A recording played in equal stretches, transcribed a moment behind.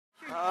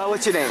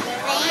What's your name?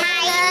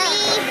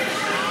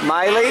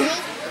 Miley. Miley?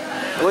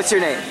 What's your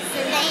name?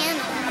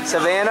 Savannah.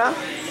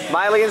 Savannah?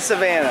 Miley and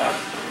Savannah.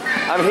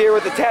 I'm here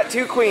with the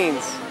tattoo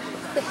queens.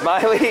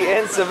 Miley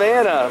and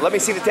Savannah. Let me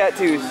see the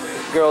tattoos,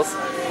 girls.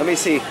 Let me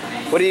see.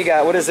 What do you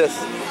got? What is this?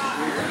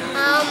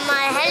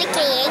 My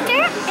hurricane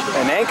anchor.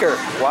 An anchor.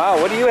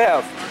 Wow, what do you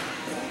have?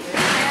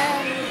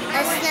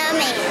 A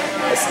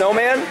snowman. A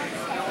snowman?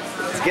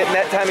 It's getting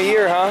that time of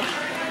year, huh?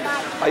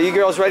 Are you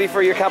girls ready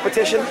for your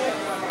competition?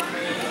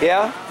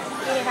 Yeah?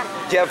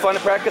 Did you have fun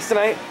at practice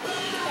tonight?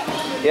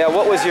 Yeah,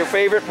 what was your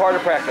favorite part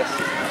of practice?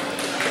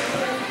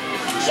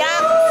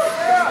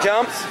 Jump.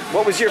 Jumps?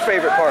 What was your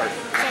favorite part?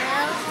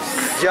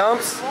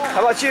 Jumps?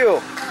 How about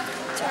you?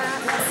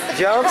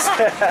 Jumps?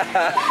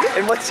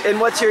 and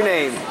what's your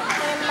name?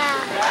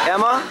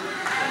 Emma?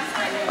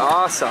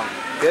 Awesome.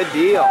 Good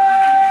deal.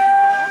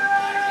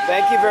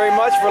 Thank you very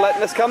much for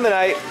letting us come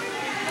tonight.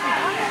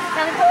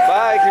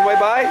 Bye. Can you wave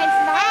bye?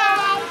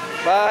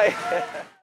 Bye. Bye.